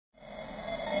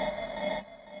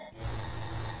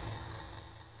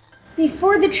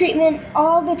Before the treatment,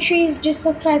 all the trees just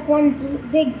looked like one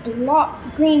big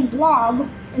green blob,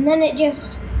 and then it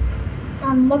just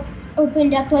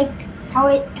opened up like how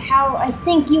I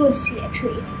think you would see a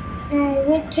tree. I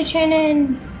went to China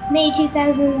in May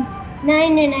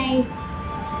 2009, and I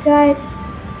got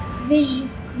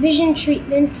vision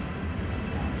treatment,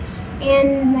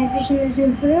 and my vision was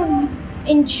improved.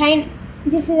 In China,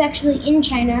 this is actually in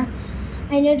China,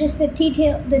 I noticed the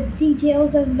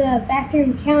details of the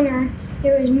bathroom counter.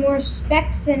 There was more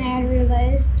specks than I had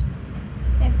realized.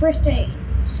 At first I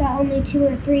saw only 2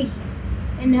 or 3,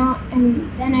 and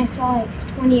then I saw like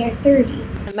 20 or 30.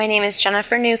 My name is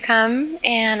Jennifer Newcomb,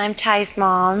 and I'm Ty's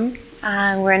mom.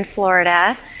 We're in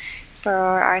Florida for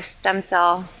our the stem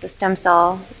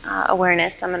cell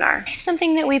awareness seminar. It's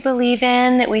something that we believe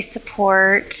in, that we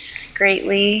support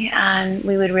greatly.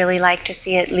 We would really like to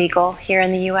see it legal here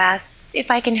in the U.S. If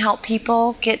I can help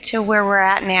people get to where we're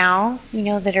at now,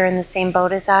 that are in the same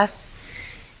boat as us,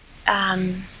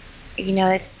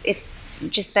 it's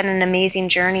just been an amazing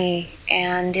journey.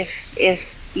 And if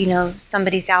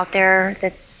somebody's out there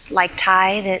that's like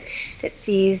Ty, that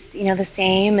sees, the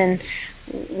same and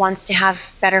wants to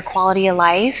have better quality of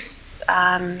life,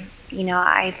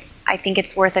 I think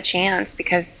it's worth a chance,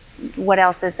 because what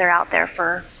else is there out there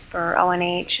for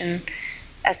ONH and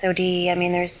SOD? I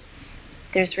mean, there's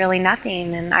really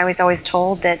nothing. And I was always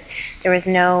told that there was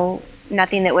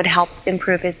nothing that would help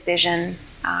improve his vision.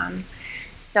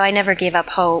 So I never gave up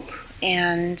hope,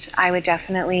 and I would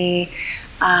definitely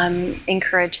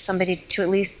encourage somebody to at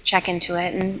least check into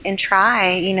it and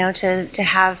try, to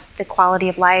have the quality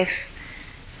of life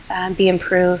be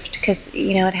improved, because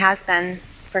it has been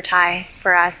for Ty,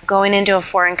 for us. Going into a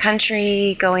foreign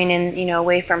country, going in,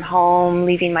 away from home,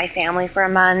 leaving my family for a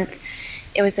month,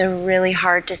 it was a really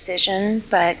hard decision.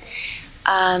 But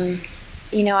I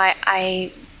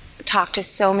talked to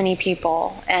so many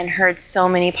people and heard so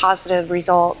many positive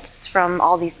results from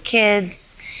all these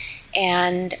kids,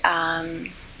 and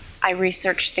I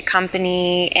researched the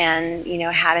company and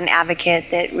had an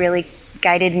advocate that really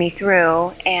guided me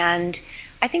through, and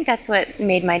I think that's what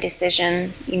made my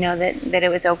decision, that it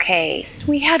was okay.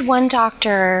 We had one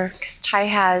doctor, because Ty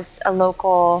has a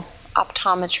local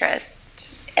optometrist,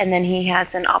 and then he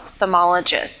has an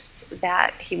ophthalmologist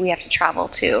that we have to travel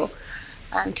to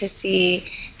see.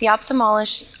 The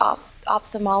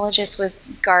ophthalmologist was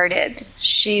guarded.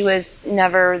 She was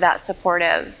never that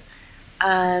supportive.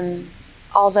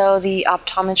 Although the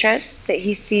optometrist that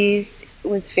he sees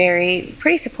was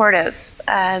pretty supportive.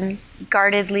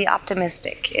 Guardedly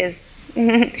optimistic is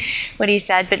what he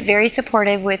said, but very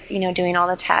supportive with doing all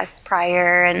the tests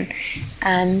prior,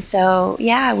 and so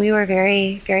yeah, we were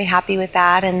very, very happy with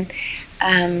that. And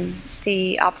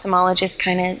the ophthalmologist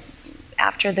kind of,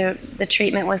 after the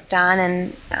treatment was done,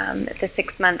 and at the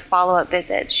 6-month follow-up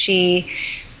visit, she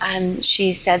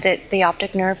said that the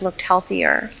optic nerve looked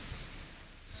healthier.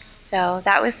 So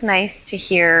that was nice to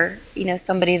hear,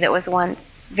 somebody that was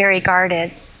once very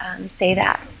guarded say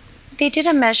that. They did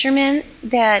a measurement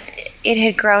that it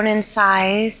had grown in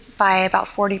size by about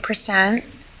 40%.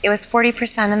 It was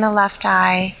 40% in the left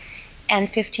eye and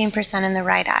 15% in the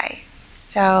right eye.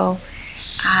 So,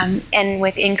 and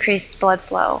with increased blood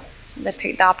flow.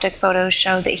 The optic photos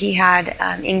showed that he had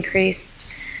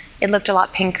increased, it looked a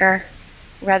lot pinker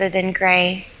rather than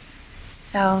gray.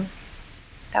 So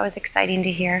that was exciting to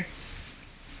hear.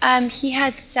 He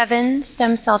had 7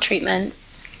 stem cell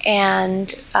treatments,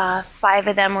 and 5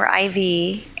 of them were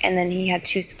IV, and then he had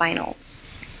 2 spinals.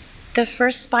 The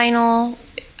first spinal,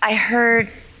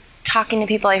 talking to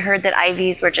people, I heard that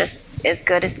IVs were just as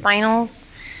good as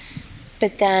spinals,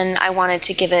 but then I wanted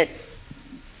to give it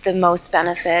the most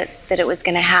benefit that it was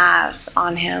going to have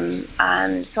on him.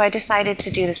 So I decided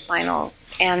to do the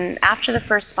spinals. And after the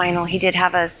first spinal, he did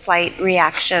have a slight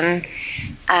reaction.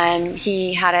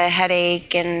 He had a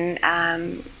headache and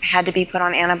had to be put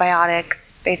on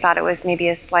antibiotics. They thought it was maybe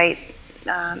a slight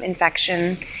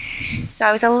infection. So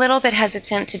I was a little bit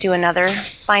hesitant to do another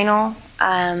spinal,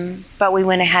 but we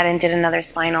went ahead and did another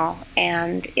spinal,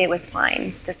 and it was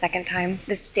fine the second time.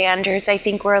 The standards, I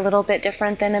think, were a little bit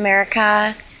different than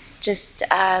America, just,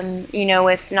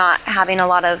 with not having a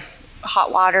lot of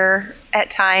hot water at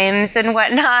times and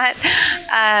whatnot.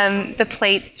 The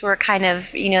plates were kind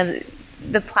of,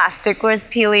 the plastic was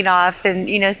peeling off,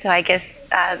 and so I guess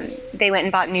they went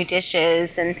and bought new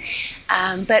dishes. And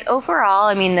but overall,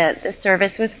 I mean, the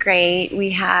service was great.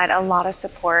 We had a lot of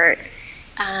support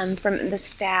from the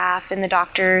staff and the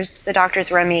doctors. The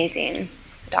doctors were amazing.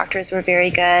 The doctors were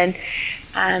very good.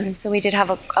 So we did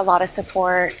have a lot of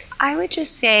support. I would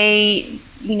just say,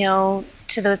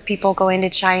 to those people going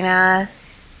to China,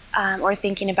 or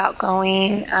thinking about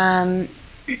going,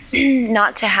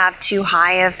 not to have too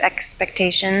high of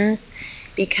expectations,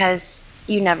 because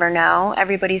you never know.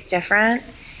 Everybody's different.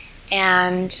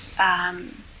 And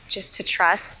just to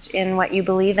trust in what you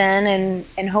believe in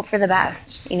and hope for the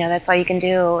best. That's all you can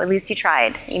do. At least you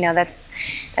tried.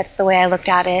 That's the way I looked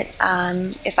at it.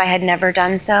 If I had never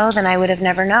done so, then I would have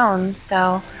never known.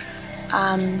 So,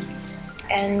 and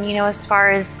as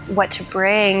far as what to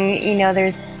bring,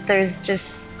 there's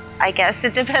just, I guess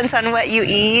it depends on what you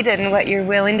eat and what you're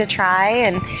willing to try,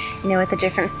 and with the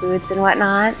different foods and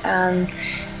whatnot.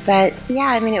 But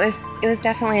yeah, it was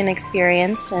definitely an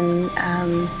experience, and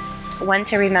one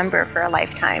to remember for a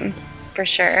lifetime, for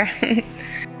sure.